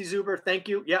the honesty, Zuber. Thank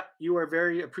you. Yeah, you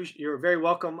are you're very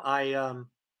welcome. The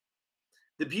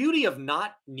beauty of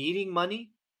not needing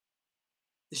money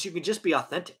is you can just be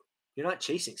authentic. You're not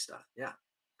chasing stuff. Yeah.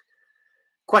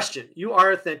 Question: you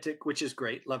are authentic, which is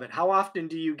great. Love it. How often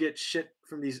do you get shit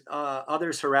from these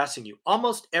others harassing you?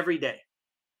 Almost every day.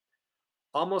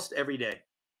 Almost every day,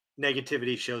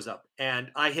 negativity shows up, and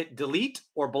I hit delete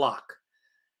or block.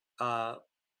 Uh,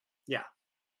 yeah,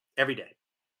 every day.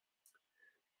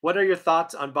 What are your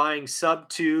thoughts on buying sub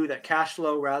two that cash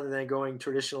flow rather than going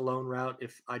traditional loan route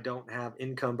if I don't have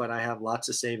income but I have lots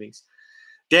of savings?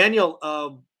 Daniel,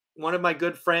 one of my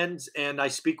good friends, and I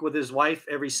speak with his wife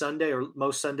every Sunday or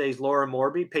most Sundays, Laura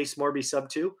Morby, Pace Morby sub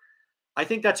two. I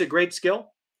think that's a great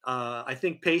skill. I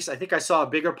think Pace, I think I saw a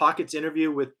Bigger Pockets interview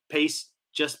with Pace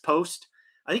just post.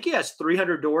 I think he has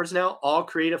 300 doors now, all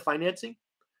creative financing.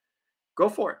 Go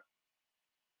for it.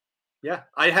 Yeah,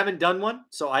 I haven't done one,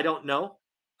 so I don't know.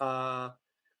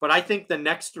 But I think the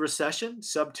next recession,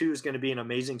 sub two is going to be an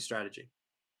amazing strategy.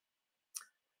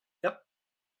 Yep.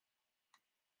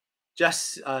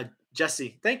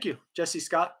 Jesse, thank you. Jesse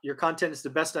Scott, your content is the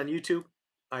best on YouTube.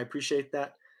 I appreciate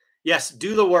that. Yes,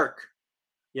 do the work.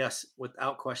 Yes,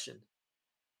 without question.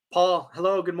 Paul,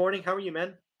 hello, good morning. How are you,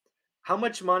 man? How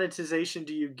much monetization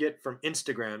do you get from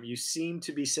Instagram? You seem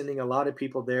to be sending a lot of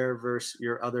people there versus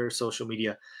your other social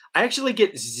media. I actually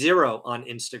get zero on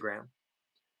Instagram.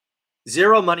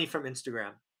 Zero money from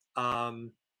Instagram.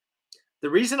 The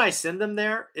reason I send them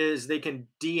there is they can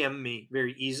DM me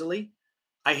very easily.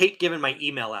 I hate giving my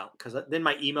email out because then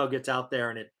my email gets out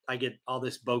there and I get all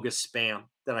this bogus spam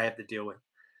that I have to deal with.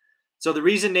 So the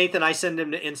reason, Nathan, I send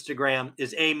them to Instagram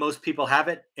is most people have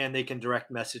it and they can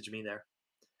direct message me there.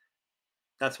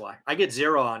 That's why I get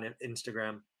zero on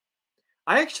Instagram.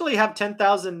 I actually have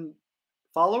 10,000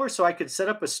 followers, so I could set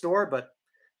up a store, but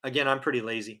again, I'm pretty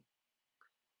lazy.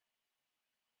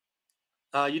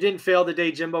 You didn't fail the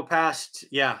day Jimbo passed.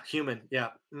 Yeah, human. Yeah.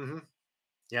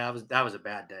 Yeah, that was a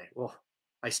bad day. Well,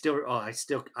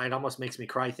 it almost makes me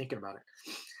cry thinking about it.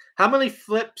 How many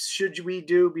flips should we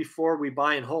do before we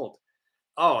buy and hold?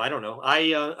 Oh, I don't know.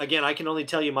 Again, I can only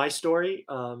tell you my story.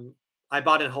 I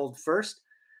bought and hold first,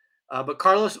 but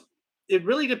Carlos, it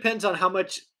really depends on how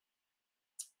much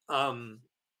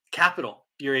capital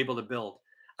you're able to build.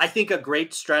 I think a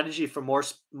great strategy for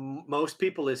most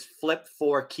people is flip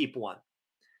four, keep one.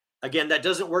 Again, that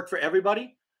doesn't work for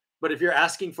everybody, but if you're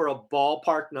asking for a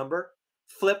ballpark number,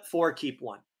 flip four, keep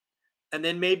one. And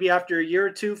then maybe after a year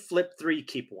or two, flip three,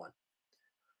 keep one.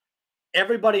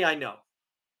 Everybody I know,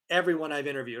 everyone I've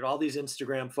interviewed, all these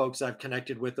Instagram folks I've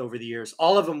connected with over the years,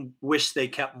 all of them wish they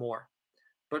kept more.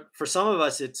 But for some of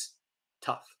us, it's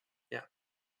tough. Yeah.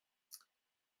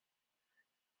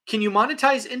 Can you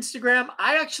monetize Instagram?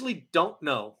 I actually don't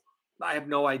know. I have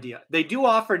no idea. They do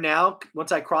offer now,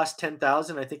 once I cross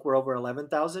 10,000, I think we're over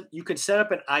 11,000. You can set up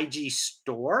an IG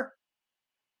store.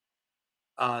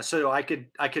 So I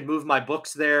could move my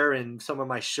books there and some of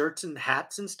my shirts and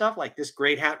hats and stuff, like this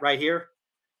great hat right here,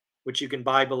 which you can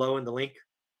buy below in the link.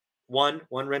 One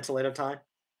rental at a time.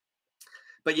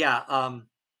 But yeah,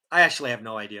 I actually have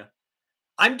no idea.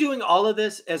 I'm doing all of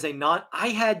this as I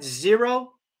had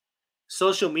zero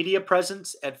social media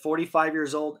presence at 45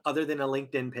 years old other than a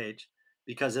LinkedIn page,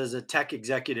 because as a tech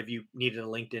executive, you needed a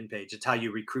LinkedIn page. It's how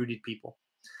you recruited people.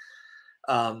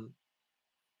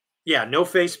 Yeah, no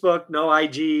Facebook, no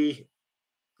IG,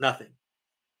 nothing.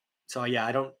 So yeah,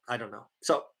 I don't know.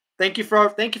 So thank you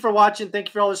for watching. Thank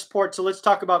you for all the support. So let's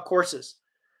talk about courses.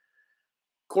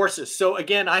 So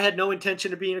again, I had no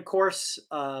intention of being a course,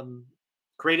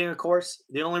 creating a course.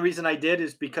 The only reason I did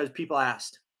is because people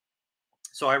asked.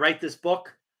 So I write this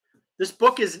book. This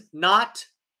book is not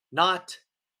a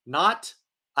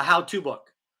how-to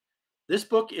book. This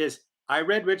book is, I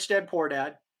read Rich Dad Poor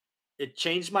Dad. It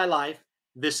changed my life.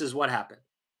 This is what happened.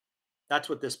 That's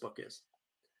what this book is.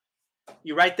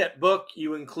 You write that book,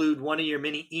 you include one of your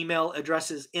many email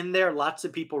addresses in there. Lots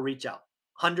of people reach out,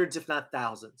 hundreds, if not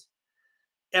thousands.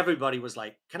 Everybody was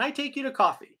like, can I take you to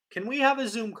coffee? Can we have a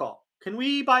Zoom call? Can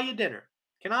we buy you dinner?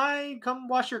 Can I come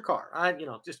wash your car?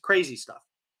 Just crazy stuff.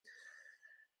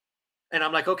 And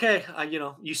I'm like, okay,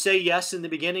 you say yes in the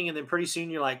beginning, and then pretty soon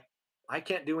you're like, I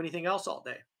can't do anything else all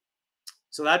day.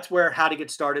 So that's where How to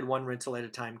Get Started One Rental at a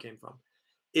Time came from.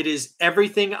 It is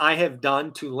everything I have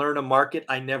done to learn a market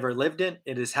I never lived in.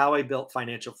 It is how I built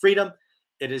financial freedom.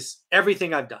 It is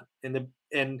everything I've done.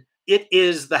 And it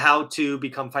is the how to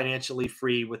become financially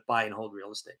free with buy and hold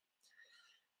real estate.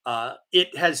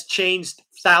 It has changed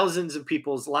thousands of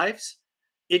people's lives.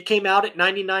 It came out at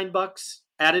 $99,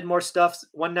 added more stuff,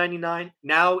 $199.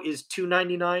 Now is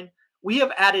 $299. We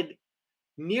have added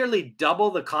nearly double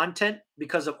the content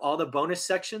because of all the bonus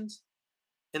sections,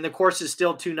 and the course is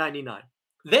still $299.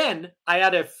 Then I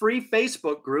add a free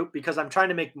Facebook group because I'm trying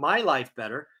to make my life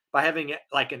better by having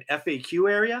like an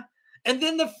FAQ area. And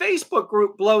then the Facebook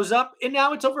group blows up, and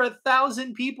now it's over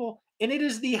 1,000 people, and it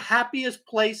is the happiest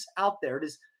place out there. It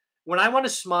is, when I want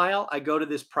to smile, I go to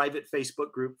this private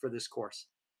Facebook group for this course.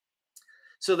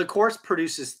 So the course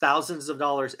produces thousands of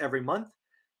dollars every month.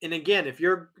 And again, if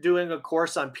you're doing a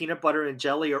course on peanut butter and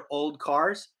jelly or old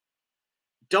cars,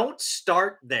 don't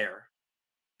start there.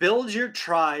 Build your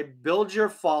tribe, build your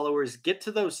followers, get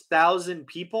to those 1,000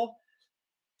 people.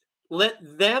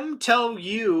 Let them tell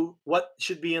you what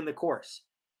should be in the course.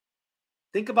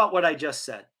 Think about what I just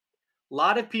said. A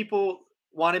lot of people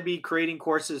want to be creating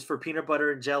courses for peanut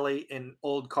butter and jelly and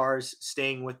old cars,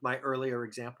 staying with my earlier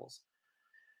examples.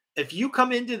 If you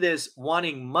come into this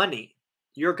wanting money,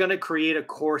 you're going to create a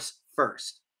course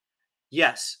first.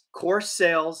 Yes, course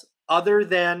sales, other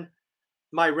than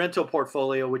my rental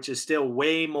portfolio, which is still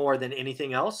way more than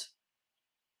anything else.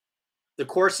 The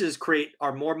courses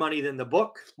are more money than the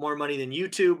book, more money than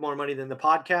YouTube, more money than the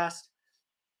podcast.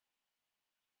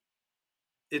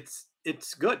 It's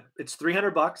good. It's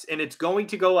 $300 and it's going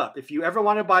to go up. If you ever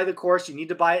want to buy the course, you need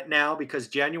to buy it now because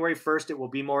January 1st, it will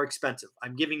be more expensive.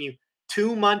 I'm giving you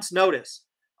 2 months notice.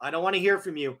 I don't want to hear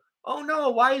from you. Oh no,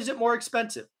 why is it more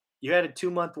expensive? You had a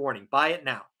 2-month warning. Buy it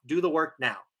now. Do the work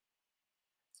now.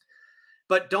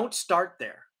 But don't start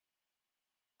there.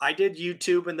 I did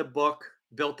YouTube and the book,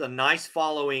 built a nice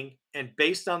following, and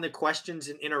based on the questions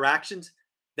and interactions,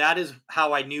 that is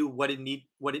how I knew what it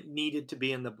needed to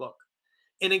be in the book.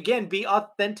 And again, be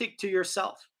authentic to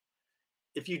yourself.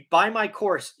 If you buy my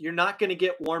course, you're not going to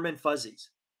get warm and fuzzies.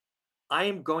 I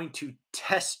am going to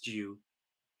test you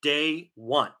day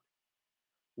one.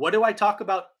 What do I talk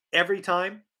about every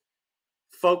time?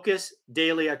 Focus,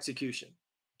 daily execution.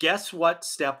 Guess what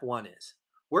step 1 is?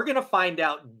 We're going to find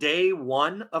out day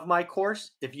 1 of my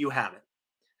course if you have it.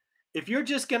 If you're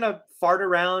just going to fart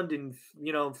around and,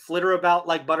 flitter about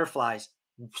like butterflies,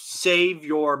 save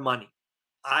your money.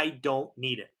 I don't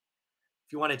need it.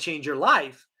 If you want to change your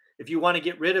life, if you want to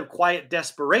get rid of quiet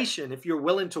desperation, if you're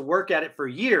willing to work at it for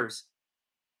years,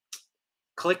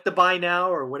 click the buy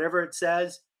now or whatever it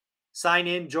says, sign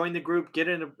in, join the group, get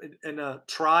in a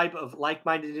tribe of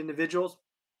like-minded individuals,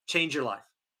 change your life.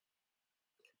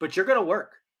 But you're going to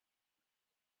work.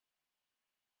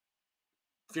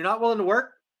 If you're not willing to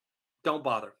work, don't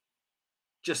bother.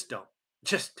 Just don't.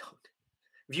 Just don't.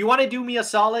 If you want to do me a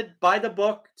solid, buy the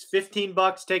book. It's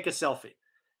 $15. Take a selfie.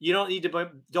 You don't need to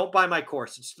don't buy my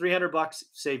course. It's $300.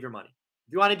 Save your money.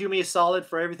 If you want to do me a solid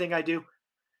for everything I do,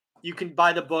 you can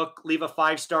buy the book, leave a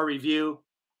 5-star review,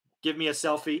 give me a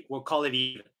selfie. We'll call it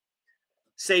even.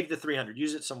 Save the $300.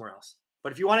 Use it somewhere else.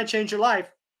 But if you want to change your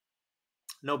life,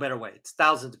 no better way. It's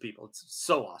thousands of people. It's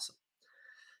so awesome.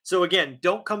 So again,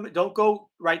 don't go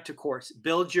right to course.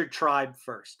 Build your tribe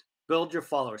first. Build your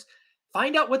followers.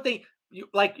 Find out what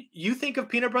you think of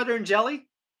peanut butter and jelly.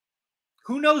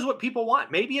 Who knows what people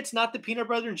want? Maybe it's not the peanut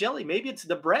butter and jelly. Maybe it's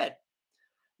the bread.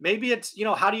 Maybe it's,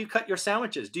 how do you cut your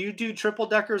sandwiches? Do you do triple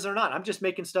deckers or not? I'm just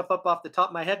making stuff up off the top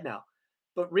of my head now.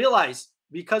 But realize,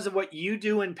 because of what you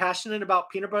do and passionate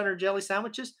about peanut butter and jelly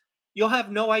sandwiches, you'll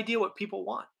have no idea what people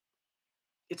want.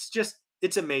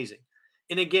 It's amazing.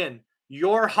 And again,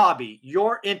 your hobby,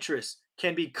 your interest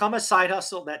can become a side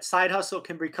hustle. That side hustle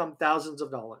can become thousands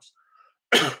of dollars.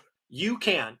 You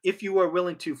can, if you are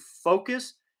willing to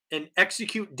focus and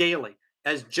execute daily.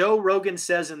 As Joe Rogan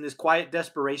says in this Quiet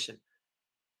Desperation,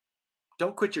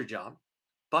 don't quit your job.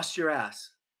 Bust your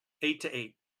ass 8 to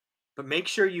 8. But make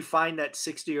sure you find that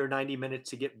 60 or 90 minutes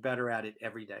to get better at it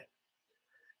every day.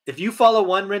 If you follow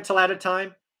one rental at a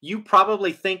time, you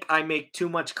probably think I make too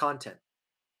much content.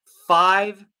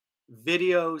 5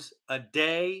 videos a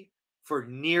day for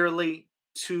nearly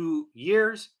 2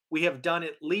 years. We have done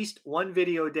at least 1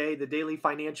 video a day, the daily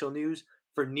financial news,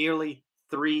 for nearly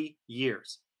 3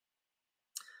 years.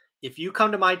 If you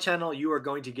come to my channel, you are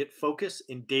going to get focus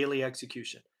in daily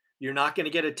execution. You're not going to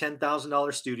get a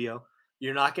 $10,000 studio.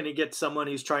 You're not going to get someone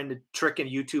who's trying to trick a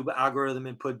YouTube algorithm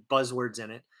and put buzzwords in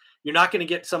it. You're not going to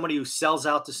get somebody who sells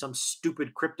out to some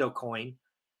stupid crypto coin.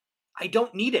 I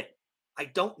don't need it. I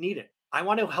don't need it. I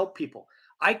want to help people.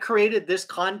 I created this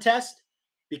contest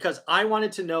because I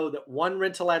wanted to know that one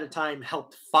rental at a time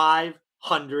helped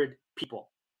 500 people.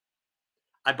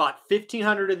 I bought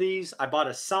 1,500 of these. I bought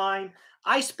a sign.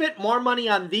 I spent more money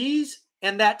on these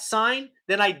and that sign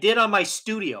than I did on my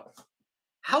studio.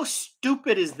 How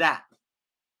stupid is that?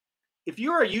 If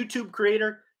you're a YouTube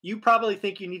creator, you probably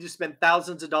think you need to spend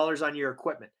thousands of dollars on your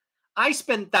equipment. I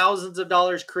spend thousands of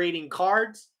dollars creating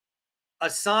cards, a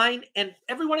sign, and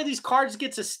every one of these cards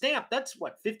gets a stamp. That's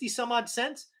what, 50 some odd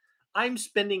cents? I'm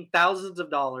spending thousands of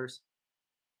dollars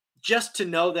just to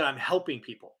know that I'm helping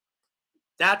people.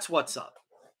 That's what's up.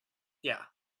 Yeah,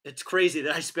 it's crazy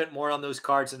that I spent more on those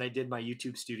cards than I did my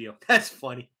YouTube studio. That's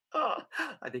funny. Oh,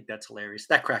 I think that's hilarious.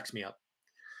 That cracks me up.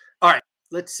 All right,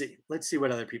 let's see. Let's see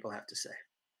what other people have to say.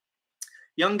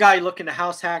 Young guy looking to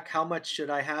house hack. How much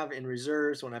should I have in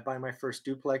reserves when I buy my first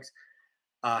duplex?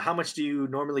 How much do you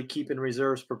normally keep in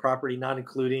reserves per property, not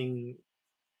including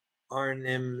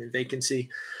R&M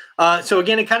vacancy? So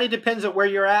again, it kind of depends on where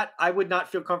you're at. I would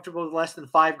not feel comfortable with less than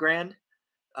 $5,000.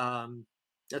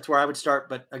 That's where I would start.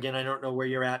 But again, I don't know where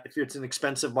you're at. If it's an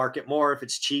expensive market, more. If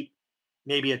it's cheap,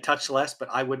 maybe a touch less. But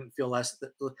I wouldn't feel less.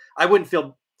 I wouldn't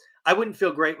feel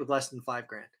great with less than $5,000.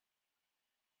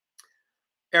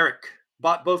 Eric,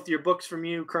 bought both your books from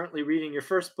you. Currently reading your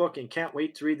first book and can't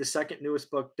wait to read the second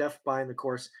newest book. Def buying the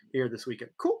course here this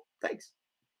weekend. Cool. Thanks.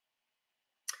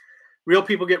 Real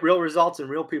people get real results and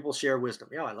real people share wisdom.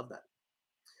 Yeah, I love that.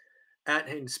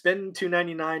 And spend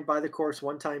 $299, buy the course,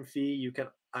 one-time fee. You can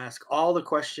ask all the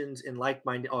questions in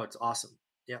like-minded. Oh, it's awesome.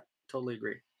 Yeah, totally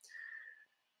agree.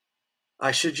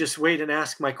 I should just wait and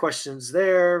ask my questions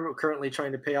there. I'm currently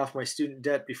trying to pay off my student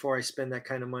debt before I spend that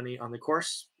kind of money on the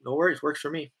course. No worries, works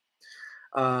for me.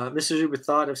 Mr. Zuber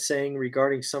thought of saying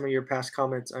regarding some of your past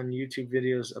comments on YouTube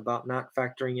videos about not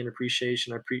factoring in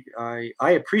appreciation. I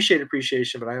appreciate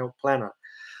appreciation, but I don't plan on it.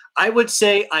 I would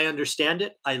say I understand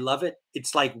it. I love it.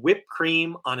 It's like whipped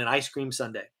cream on an ice cream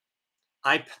sundae.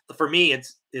 For me,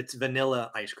 it's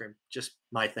vanilla ice cream, just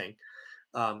my thing.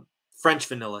 French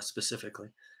vanilla specifically.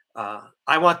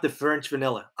 I want the French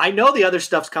vanilla. I know the other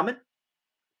stuff's coming.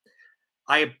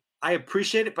 I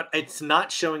appreciate it, but it's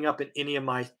not showing up in any of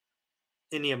my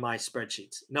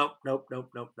spreadsheets. Nope.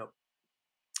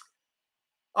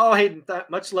 Oh, Hayden,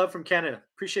 much love from Canada.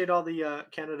 Appreciate all the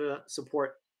Canada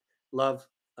support, love,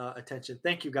 attention.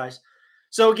 Thank you, guys.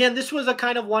 So again, this was a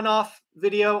kind of one-off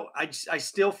video. I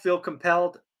still feel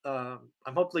compelled. I'm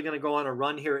hopefully going to go on a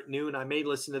run here at noon. I may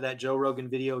listen to that Joe Rogan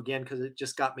video again because it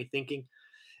just got me thinking.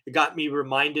 It got me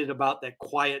reminded about that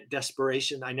quiet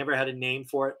desperation. I never had a name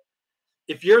for it.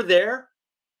 If you're there,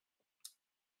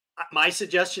 my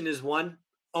suggestion is 1,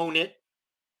 own it.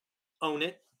 Own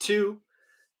it. 2,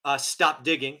 stop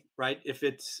digging, right? If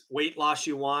it's weight loss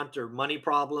you want or money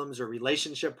problems or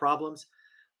relationship problems,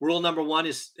 rule number 1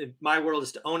 is, in my world,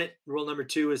 is to own it. Rule number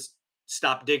 2 is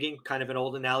stop digging, kind of an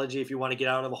old analogy. If you want to get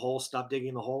out of a hole, stop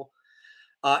digging the hole.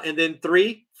 And then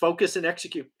 3, focus and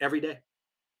execute every day.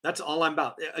 That's all I'm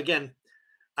about. Again,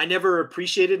 I never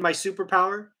appreciated my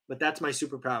superpower, but that's my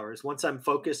superpower. Is once I'm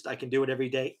focused, I can do it every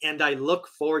day, and I look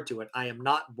forward to it. I am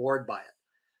not bored by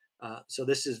it. So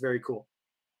this is very cool.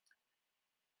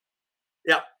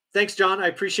 Yeah, thanks, John. I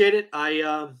appreciate it.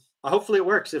 Hopefully it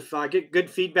works. If I get good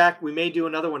feedback, we may do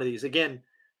another one of these. Again,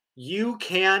 you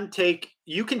can take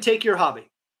your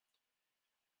hobby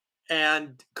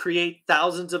and create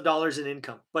thousands of dollars in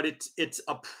income, but it's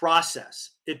a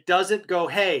process. It doesn't go,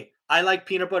 hey, I like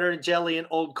peanut butter and jelly and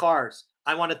old cars.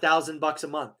 I want $1,000 a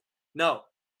month. No.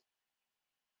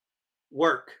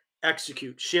 Work,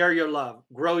 execute, share your love,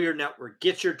 grow your network,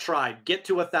 get your tribe, get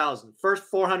to 1,000. First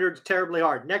 400 is terribly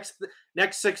hard.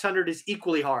 Next 600 is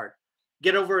equally hard.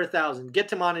 Get over 1,000. Get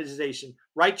to monetization.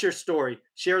 Write your story.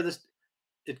 Share this.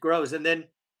 It grows, and then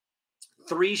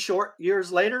 3 short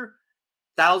years later,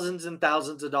 thousands and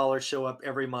thousands of dollars show up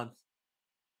every month.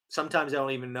 Sometimes I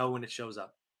don't even know when it shows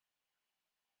up.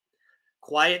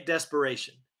 Quiet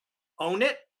desperation. Own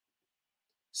it.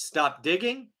 Stop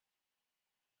digging.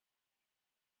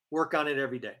 Work on it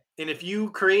every day. And if you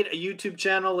create a YouTube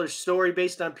channel or story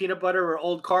based on peanut butter or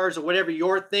old cars or whatever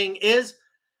your thing is,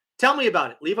 tell me about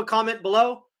it. Leave a comment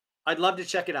below. I'd love to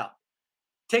check it out.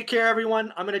 Take care,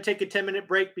 everyone. I'm going to take a 10-minute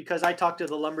break because I talk to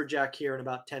the lumberjack here in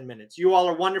about 10 minutes. You all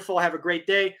are wonderful. Have a great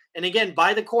day. And again,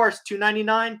 buy the course,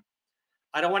 $299.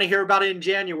 I don't want to hear about it in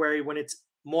January when it's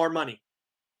more money.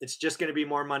 It's just going to be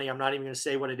more money. I'm not even going to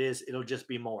say what it is. It'll just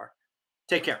be more.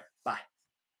 Take care. Bye.